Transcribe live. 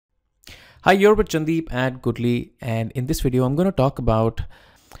Hi, you're with Chandeep at Goodly, and in this video, I'm going to talk about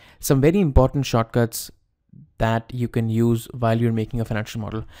some very important shortcuts that you can use while you're making a financial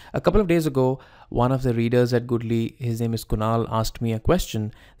model. A couple of days ago, one of the readers at Goodly, his name is Kunal, asked me a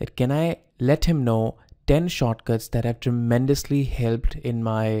question that can I let him know 10 shortcuts that have tremendously helped in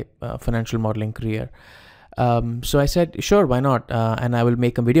my financial modeling career. So I said, sure, why not? And I will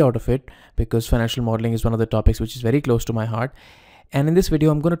make a video out of it because financial modeling is one of the topics which is very close to my heart. And in this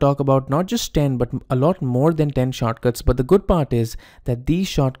video, I'm going to talk about not just 10, but a lot more than 10 shortcuts. But the good part is that these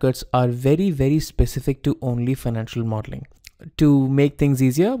shortcuts are very, very specific to only financial modeling. To make things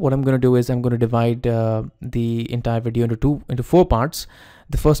easier, what I'm going to do is I'm going to divide the entire video into four parts.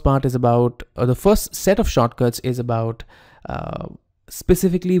 The first part is about, the first set of shortcuts is about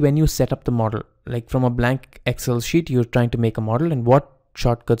specifically when you set up the model, like from a blank Excel sheet, you're trying to make a model, and what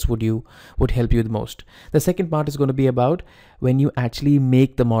shortcuts would help you the most. The second part is going to be about when you actually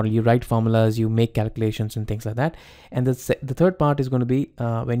make the model, you write formulas, you make calculations and things like that. And the third part is going to be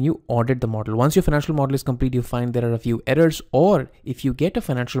when you audit the model. Once your financial model is complete, you find there are a few errors, or if you get a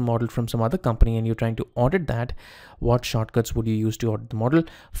financial model from some other company and you're trying to audit that, what shortcuts would you use to audit the model?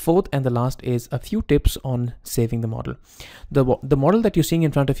 Fourth and the last is a few tips on saving the model. The model that you're seeing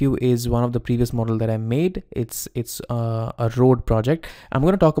in front of you is one of the previous model that I made. It's a road project. I'm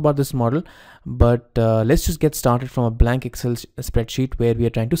going to talk about this model, but let's just get started from a blank Excel spreadsheet where we are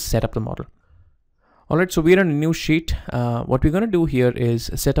trying to set up the model. All right, so we're on a new sheet. What we're going to do here is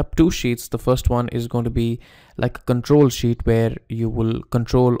set up two sheets. The first one is going to be like a control sheet where you will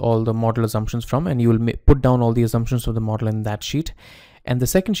control all the model assumptions from, and you will put down all the assumptions of the model in that sheet. And the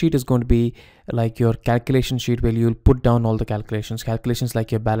second sheet is going to be like your calculation sheet where you'll put down all the calculations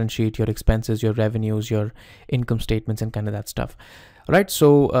like your balance sheet, your expenses, your revenues, your income statements, and kind of that stuff. All right,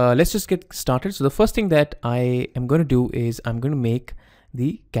 so let's just get started. So the first thing that I am going to do is I'm going to make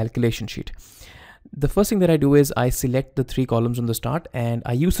the calculation sheet. The first thing that I do is I select the three columns on the start, and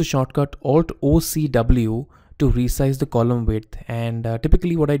I use the shortcut Alt-OCW to resize the column width. And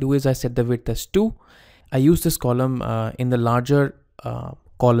typically what I do is I set the width as 2. I use this column in the larger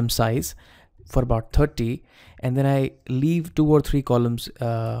column size for about 30, and then I leave 2 or 3 columns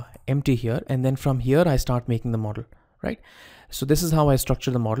empty here, and then from here I start making the model, right? So this is how I structure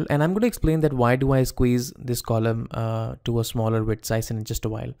the model, and I'm going to explain that why do I squeeze this column to a smaller width size in just a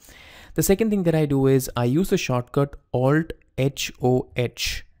while. The second thing that I do is I use the shortcut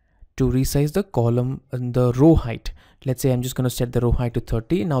Alt-HOH to resize the column and the row height. Let's say I'm just going to set the row height to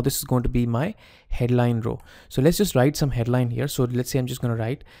 30. Now this is going to be my headline row. So let's just write some headline here. So let's say I'm just going to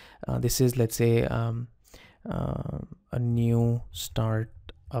write, this is, let's say, a new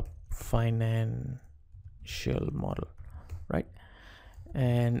startup financial model, right?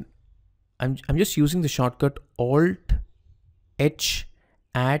 And I'm just using the shortcut Alt-H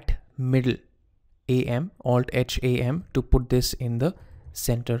at middle AM, Alt-H AM to put this in the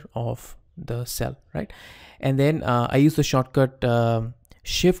center of the cell, right? And then I use the shortcut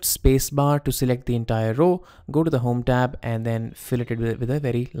Shift Spacebar to select the entire row, go to the Home tab, and then fill it with a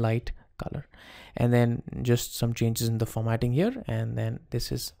very light color. And then just some changes in the formatting here, and then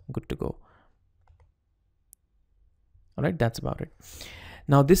this is good to go. All right, that's about it.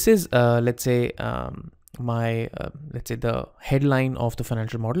 Now this is let's say let's say the headline of the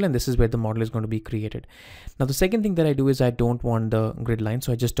financial model, and this is where the model is going to be created. Now the second thing that I do is I don't want the grid lines,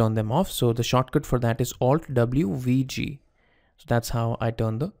 so I just turn them off. So the shortcut for that is Alt-WVG. So that's how I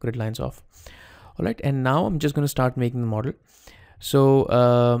turn the grid lines off. All right, and now I'm just going to start making the model. So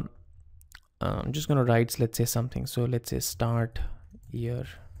I'm just going to write, let's say, something. So let's say start year,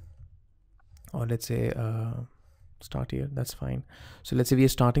 or let's say start year, that's fine. So let's say we are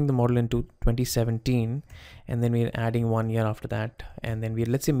starting the model into 2017, and then we're adding 1 year after that, and then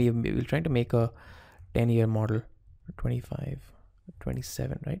let's say we're trying to make a 10-year model, 25,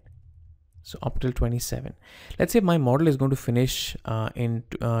 27, right? So up till 27. Let's say my model is going to finish in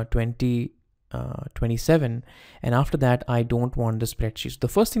 2027, and after that I don't want the spreadsheet. So the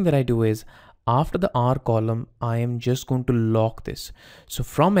first thing that I do is after the R column, I am just going to lock this. So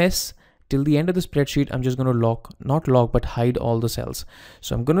from S till the end of the spreadsheet, I'm just going to not lock, but hide all the cells.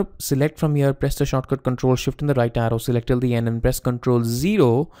 So I'm going to select from here, press the shortcut Control Shift in the right arrow, select till the end, and press Control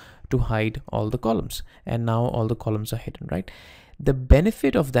 0 to hide all the columns. And now all the columns are hidden, right? The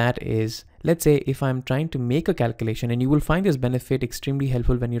benefit of that is, let's say if I'm trying to make a calculation, and you will find this benefit extremely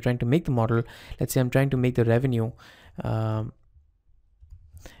helpful when you're trying to make the model. Let's say I'm trying to make the revenue,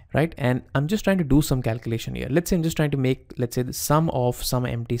 right? And I'm just trying to do some calculation here. Let's say I'm just trying to make, let's say, the sum of some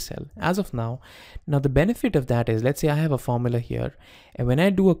empty cell as of now. Now the benefit of that is, let's say I have a formula here, and when I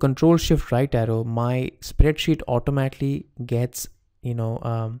do a Control Shift right arrow, my spreadsheet automatically gets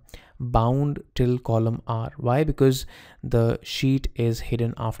bound till column R. Why? Because the sheet is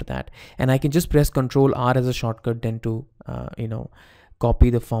hidden after that, and I can just press Control R as a shortcut then to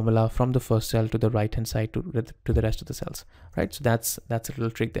copy the formula from the first cell to the right hand side to the rest of the cells, right? So that's a little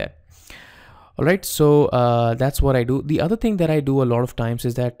trick there. All right, so that's what I do. The other thing that I do a lot of times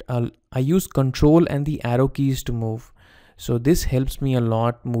is that I use Control and the arrow keys to move. So this helps me a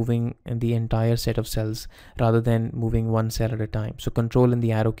lot moving in the entire set of cells rather than moving one cell at a time. So Control and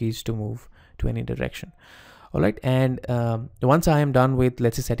the arrow keys to move to any direction. All right, and once I am done with,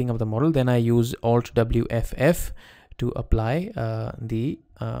 let's say, setting up the model, then I use Alt WFF to apply the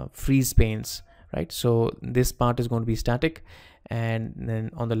freeze panes, right? So this part is going to be static, and then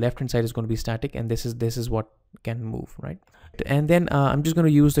on the left hand side is going to be static, and this is what can move, right? And then I'm just going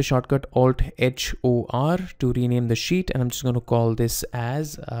to use the shortcut Alt HOR to rename the sheet, and I'm just going to call this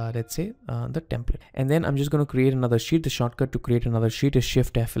as let's say the template. And then I'm just going to create another sheet. The shortcut to create another sheet is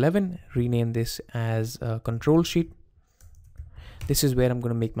Shift F11. Rename this as control sheet. This is where I'm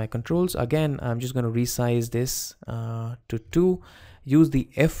going to make my controls. Again, I'm just going to resize this to 2. Use the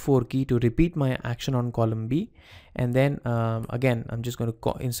F4 key to repeat my action on column B. And then again, I'm just going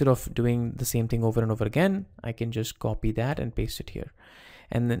to, instead of doing the same thing over and over again, I can just copy that and paste it here.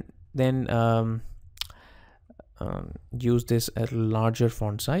 And then use this at larger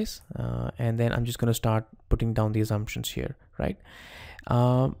font size. And then I'm just going to start putting down the assumptions here, right?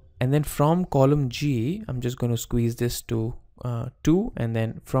 And then from column G, I'm just going to squeeze this to 2, and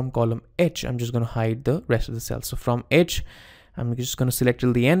then from column H, I'm just going to hide the rest of the cells. So from H, I'm just going to select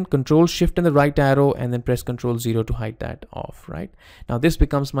till the end, Control Shift and the right arrow, and then press Control 0 to hide that off, right? Now this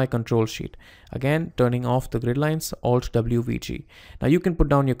becomes my control sheet. Again, turning off the grid lines, Alt WVG. Now you can put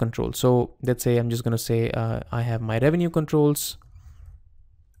down your controls. So let's say I'm just going to say I have my revenue controls,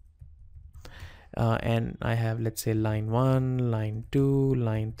 and I have, let's say, line 1, line 2,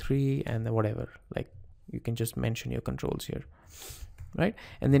 line 3, and whatever. Like, you can just mention your controls here, right?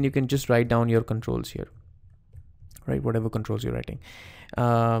 And then you can just write down your controls here, right? Whatever controls you're writing.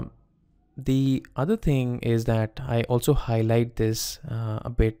 The other thing is that I also highlight this a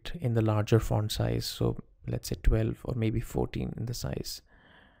bit in the larger font size. So let's say 12 or maybe 14 in the size,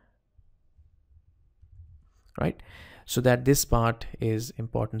 right? So that this part is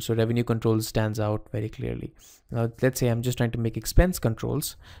important. So revenue controls stands out very clearly. Now let's say I'm just trying to make expense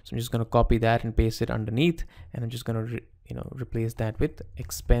controls. So I'm just going to copy that and paste it underneath, and I'm just going to replace that with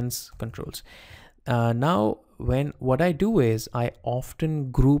expense controls. Now what I do is I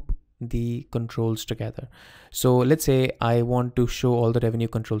often group the controls together. So let's say I want to show all the revenue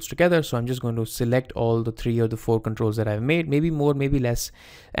controls together. So I'm just going to select all the 3 or the 4 controls that I've made, maybe more, maybe less,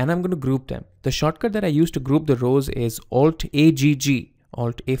 and I'm going to group them. The shortcut that I use to group the rows is Alt AGG.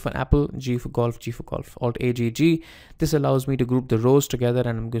 Alt A for Apple, G for Golf, G for Golf, Alt AGG. This allows me to group the rows together,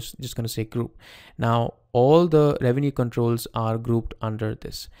 and I'm just going to say group. Now all the revenue controls are grouped under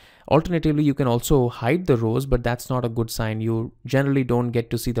this. Alternatively, you can also hide the rows, but that's not a good sign. You generally don't get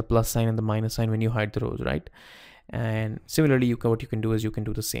to see the plus sign and the minus sign when you hide the rows, right? And similarly, what you can do is you can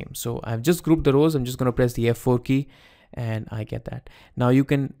do the same. So I've just grouped the rows. I'm just going to press the F4 key, and I get that. Now you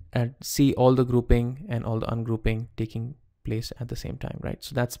can see all the grouping and all the ungrouping taking place at the same time, right?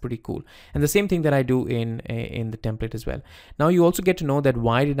 So that's pretty cool. And the same thing that I do in the template as well. Now you also get to know that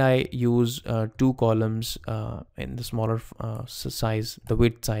why did I use 2 columns in the smaller size, the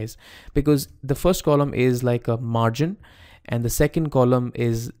width size, because the first column is like a margin, and the second column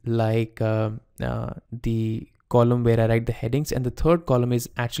is like the column where I write the headings, and the third column is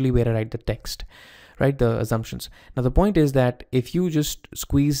actually where I write the text, right? The assumptions. Now the point is that if you just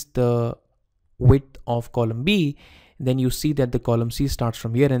squeeze the width of column B, then you see that the column C starts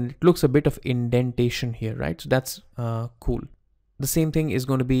from here, and it looks a bit of indentation here, right? So that's cool. The same thing is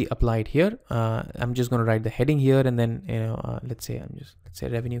going to be applied here. I'm just going to write the heading here, and then let's say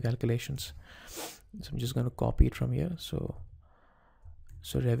revenue calculations. So I'm just going to copy it from here. So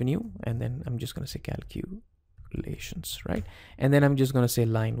revenue, and then I'm just going to say calculations, right? And then I'm just going to say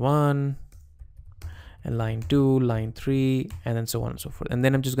line 1 and line 2, line 3, and then so on and so forth. And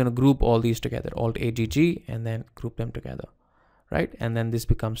then I'm just going to group all these together, Alt AGG, and then group them together, right? And then this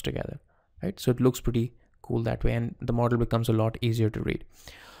becomes together, right? So it looks pretty cool that way, and the model becomes a lot easier to read.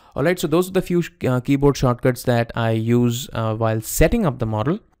 All right, so those are the few keyboard shortcuts that I use while setting up the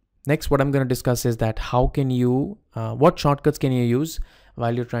model. Next, what I'm going to discuss is that how can you, what shortcuts can you use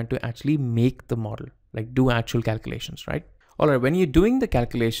while you're trying to actually make the model, like do actual calculations, right? All right, when you're doing the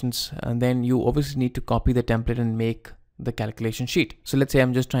calculations, and then you obviously need to copy the template and make the calculation sheet. So let's say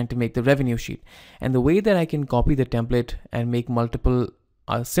I'm just trying to make the revenue sheet. And the way that I can copy the template and make multiple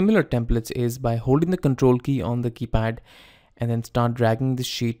similar templates is by holding the control key on the keypad and then start dragging the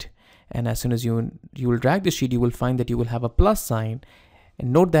sheet. And as soon as you will drag the sheet, you will find that you will have a plus sign.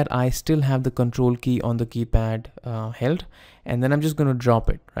 And note that I still have the control key on the keypad held, and then I'm just going to drop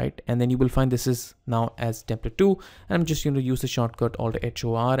it, right? And then you will find this is now as template 2, and I'm just going to use the shortcut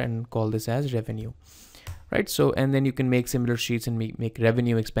Alt-HOR and call this as revenue, right? So, and then you can make similar sheets and make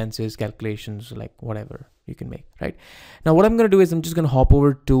revenue, expenses, calculations, like whatever you can make, right? Now what I'm going to do is I'm just going to hop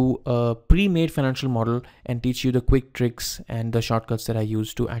over to a pre-made financial model and teach you the quick tricks and the shortcuts that I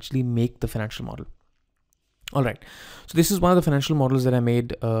use to actually make the financial model. All right, so this is one of the financial models that I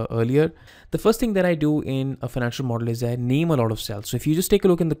made earlier. The first thing that I do in a financial model is I name a lot of cells. So if you just take a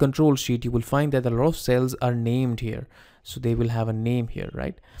look in the control sheet, you will find that a lot of cells are named here. So they will have a name here,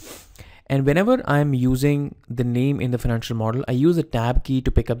 right? And whenever I'm using the name in the financial model, I use a tab key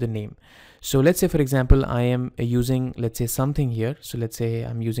to pick up the name. So let's say, for example, I am using, let's say, something here. So let's say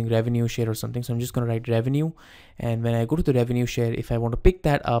I'm using revenue share or something. So I'm just going to write revenue. And when I go to the revenue share, if I want to pick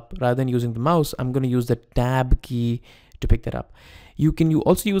that up rather than using the mouse, I'm going to use the tab key to pick that up. You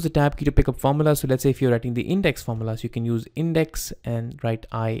also use the tab key to pick up formulas. So let's say if you're writing the index formulas, you can use index and write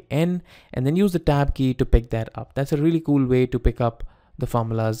IN and then use the tab key to pick that up. That's a really cool way to pick up the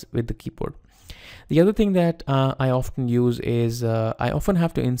formulas with the keyboard. The other thing that I often use is I often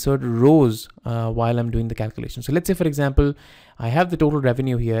have to insert rows while I'm doing the calculation. So let's say, for example, I have the total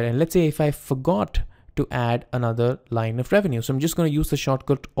revenue here, and let's say if I forgot to add another line of revenue. So I'm just going to use the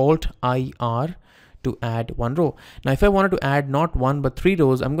shortcut Alt-IR to add one row. Now, if I wanted to add not one, but 3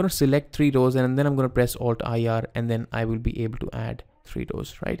 rows, I'm going to select 3 rows and then I'm going to press Alt-IR and then I will be able to add 3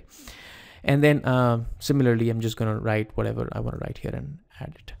 rows, right? And then similarly, I'm just going to write whatever I want to write here and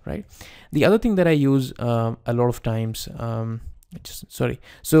add it, right? The other thing that I use a lot of times, how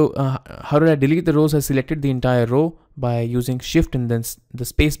did I delete the rows? I selected the entire row by using Shift and then the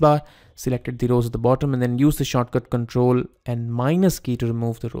space bar, selected the rows at the bottom, and then use the shortcut Control and minus key to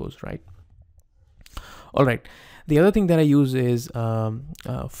remove the rows, right? All right. The other thing that I use is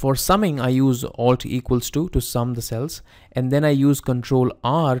for summing, I use Alt equals to sum the cells, and then I use Control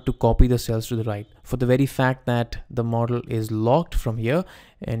R to copy the cells to the right, for the very fact that the model is locked from here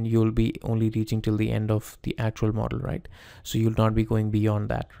and you'll be only reaching till the end of the actual model, right? So you'll not be going beyond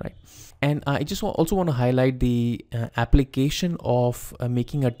that, right? And I just also want to highlight the application of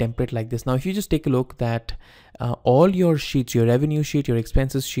making a template like this. Now, if you just take a look that all your sheets, your revenue sheet, your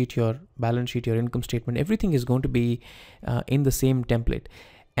expenses sheet, your balance sheet, your income statement, everything is going to be in the same template.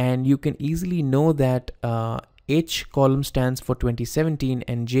 And you can easily know that H column stands for 2017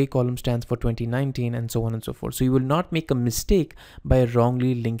 and J column stands for 2019 and so on and so forth. So you will not make a mistake by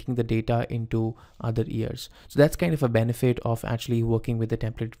wrongly linking the data into other years. So that's kind of a benefit of actually working with the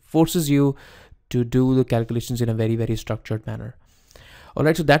template. It forces you to do the calculations in a very, very structured manner. All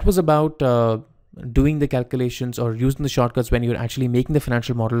right, so that was about doing the calculations or using the shortcuts when you're actually making the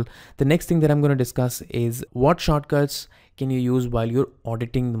financial model. The next thing that I'm going to discuss is what shortcuts can you use while you're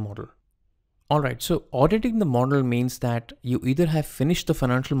auditing the model. All right, so auditing the model means that you either have finished the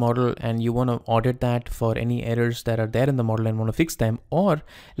financial model and you want to audit that for any errors that are there in the model and want to fix them, or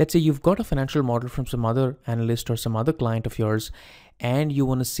let's say you've got a financial model from some other analyst or some other client of yours and you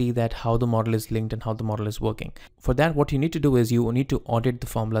want to see that how the model is linked and how the model is working. For that, what you need to do is you need to audit the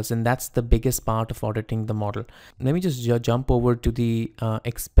formulas, and that's the biggest part of auditing the model. Let me just jump over to the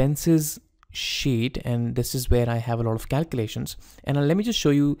expenses sheet, and this is where I have a lot of calculations, and let me just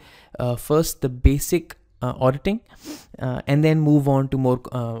show you first the basic auditing and then move on to more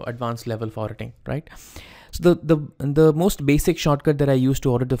advanced level of auditing, right? So the most basic shortcut that I use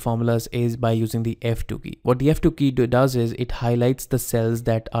to audit the formulas is by using the F2 key. What the F2 key does is it highlights the cells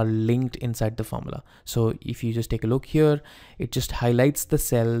that are linked inside the formula. So if you just take a look here, it just highlights the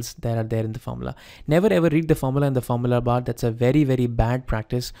cells that are there in the formula. Never ever read the formula in the formula bar. That's a very, very bad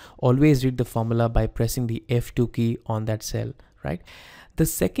practice. Always read the formula by pressing the F2 key on that cell, right? The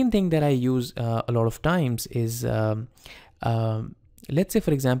second thing that I use a lot of times is let's say,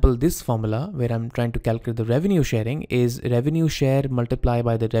 for example, this formula where I'm trying to calculate the revenue sharing is revenue share multiplied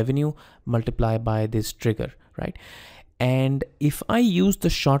by the revenue multiplied by this trigger, right? And if I use the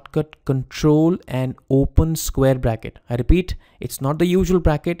shortcut Control and open square bracket, I repeat, it's not the usual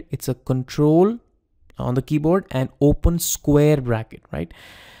bracket, it's a Control on the keyboard and open square bracket, right?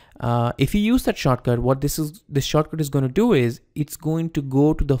 If you use that shortcut, what this shortcut is going to do is it's going to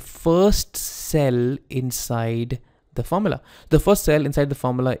go to the first cell inside the formula. The first cell inside the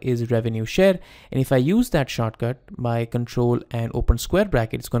formula is revenue share, and if I use that shortcut by Control and open square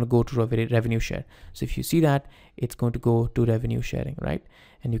bracket, it's going to go to revenue share. So if you see that, it's going to go to revenue sharing, right?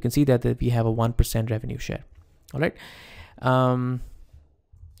 And you can see that we have a 1% revenue share. All right.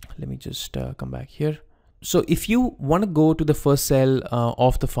 Let me just come back here. So if you want to go to the first cell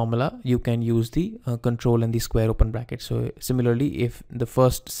of the formula, you can use the control and the square open bracket. So similarly, if the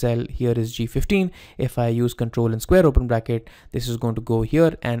first cell here is G15, if I use control and square open bracket, this is going to go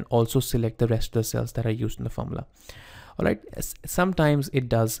here and also select the rest of the cells that are used in the formula. All right, sometimes it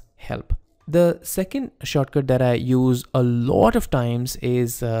does help. The second shortcut that I use a lot of times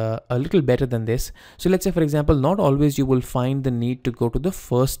is a little better than this. So let's say, for example, not always you will find the need to go to the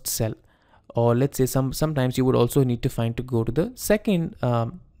first cell, or let's say sometimes you would also need to find to go to the second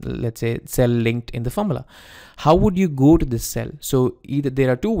let's say cell linked in the formula. How would you go to this cell? So either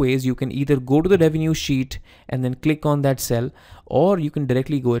there are two ways. You can either go to the revenue sheet and then click on that cell, or you can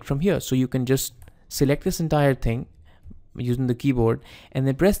directly go it from here. So you can just select this entire thing using the keyboard and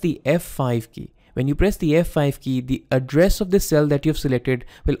then press the F5 key. When you press the F5 key, the address of the cell that you've selected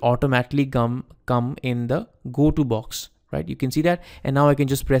will automatically come in the go to box. Right, you can see that, and now I can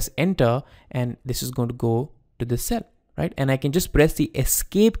just press enter and this is going to go to this cell, right? And I can just press the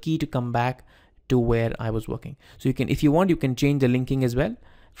escape key to come back to where I was working. So you can, if you want, you can change the linking as well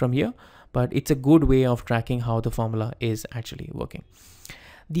from here, but it's a good way of tracking how the formula is actually working.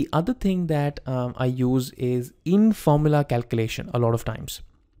 The other thing that I use is in formula calculation a lot of times.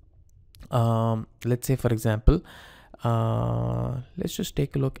 Let's say, for example, let's just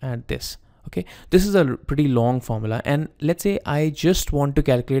take a look at this. Okay, this is a pretty long formula, and let's say I just want to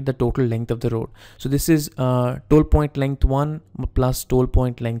calculate the total length of the road. So this is toll point length 1 plus toll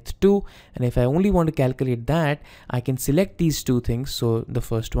point length 2, and if I only want to calculate that, I can select these two things, so the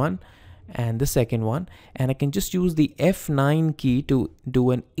first one and the second one, and I can just use the F9 key to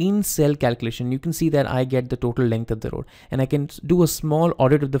do an in cell calculation. You can see that I get the total length of the road, and I can do a small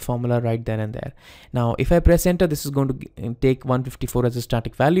audit of the formula right then and there. Now if I press enter, this is going to take 154 as a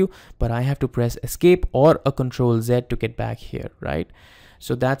static value, but I have to press escape or a control Z to get back here, right?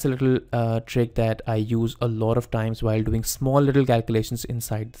 So that's a little trick that I use a lot of times while doing small little calculations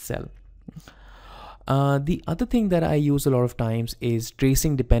inside the cell. The other thing that I use a lot of times is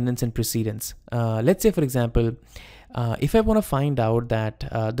tracing dependence and precedence. Let's say, for example, if I want to find out that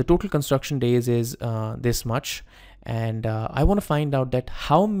the total construction days is this much, and I want to find out that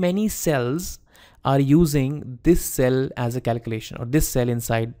how many cells are using this cell as a calculation, or this cell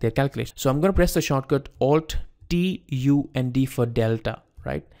inside their calculation. So I'm going to press the shortcut Alt T U and D for delta,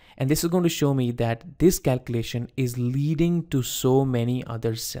 right? And this is going to show me that this calculation is leading to so many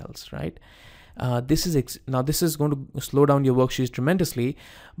other cells, right? This is going to slow down your worksheets tremendously,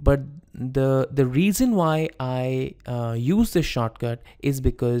 but the reason why I use this shortcut is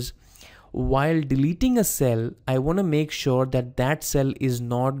because while deleting a cell, I want to make sure that that cell is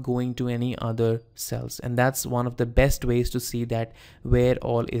not going to any other cells, and that's one of the best ways to see that where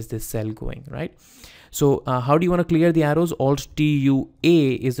all is this cell going, right? So how do you want to clear the arrows? Alt TUA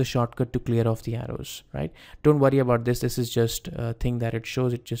is the shortcut to clear off the arrows, right? Don't worry about this. This is just a thing that it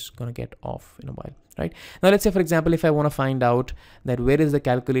shows. It's just going to get off in a while, right? Now, let's say, for example, if I want to find out that where is the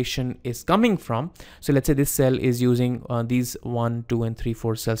calculation is coming from. So let's say this cell is using these 1, 2, and 3,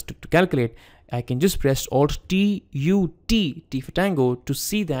 4 cells to calculate. I can just press Alt TUT, T for Tango, to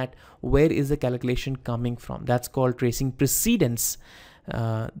see that where is the calculation coming from. That's called tracing precedence.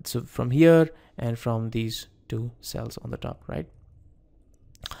 So from here and from these two cells on the top, right?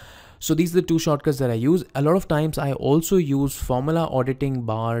 So these are the two shortcuts that I use. A lot of times I also use formula auditing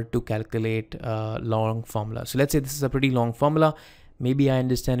bar to calculate long formula. So let's say this is a pretty long formula. Maybe I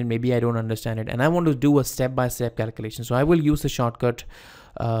understand it, maybe I don't understand it, and I want to do a step-by-step calculation. So I will use the shortcut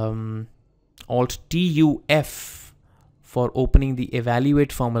Alt TUF for opening the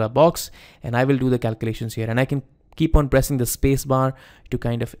evaluate formula box, and I will do the calculations here, and I can keep on pressing the space bar to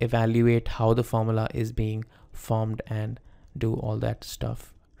kind of evaluate how the formula is being formed and do all that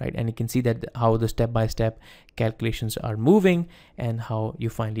stuff, right? And you can see that how the step-by-step calculations are moving and how you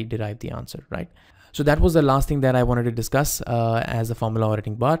finally derive the answer, right? So that was the last thing that I wanted to discuss as a formula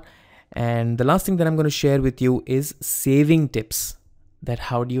auditing bar. And the last thing that I'm going to share with you is saving tips, that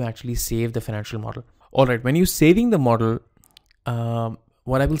how do you actually save the financial model. All right, when you're saving the model,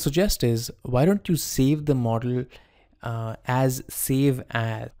 what I will suggest is, why don't you save the model as save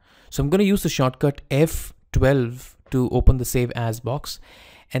as. So I'm going to use the shortcut F12 to open the save as box.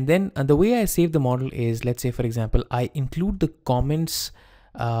 And then the way I save the model is, let's say, for example, I include the comments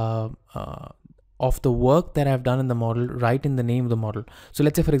of the work that I've done in the model right in the name of the model. So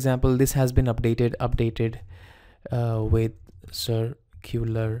let's say, for example, this has been updated with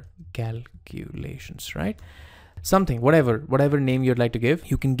circular calculations, right? something, whatever name you'd like to give,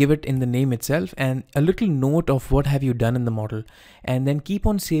 you can give it in the name itself, and a little note of what have you done in the model, and then keep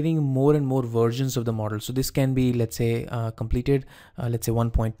on saving more and more versions of the model. So this can be, let's say, completed, let's say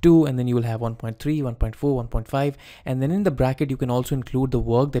 1.2, and then you will have 1.3, 1.4, 1.5, and then in the bracket you can also include the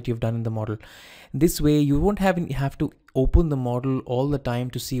work that you've done in the model. This way you won't have to open the model all the time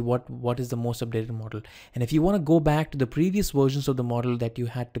to see what is the most updated model. And if you want to go back to the previous versions of the model that you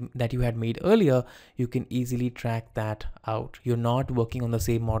had made earlier, you can easily track that out. You're not working on the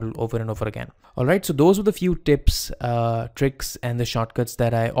same model over and over again. All right, so those were the few tips, tricks, and the shortcuts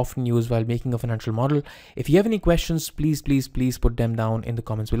that I often use while making a financial model. If you have any questions, please put them down in the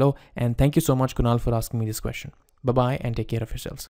comments below. And thank you so much, Kunal, for asking me this question. Bye bye, and take care of yourselves.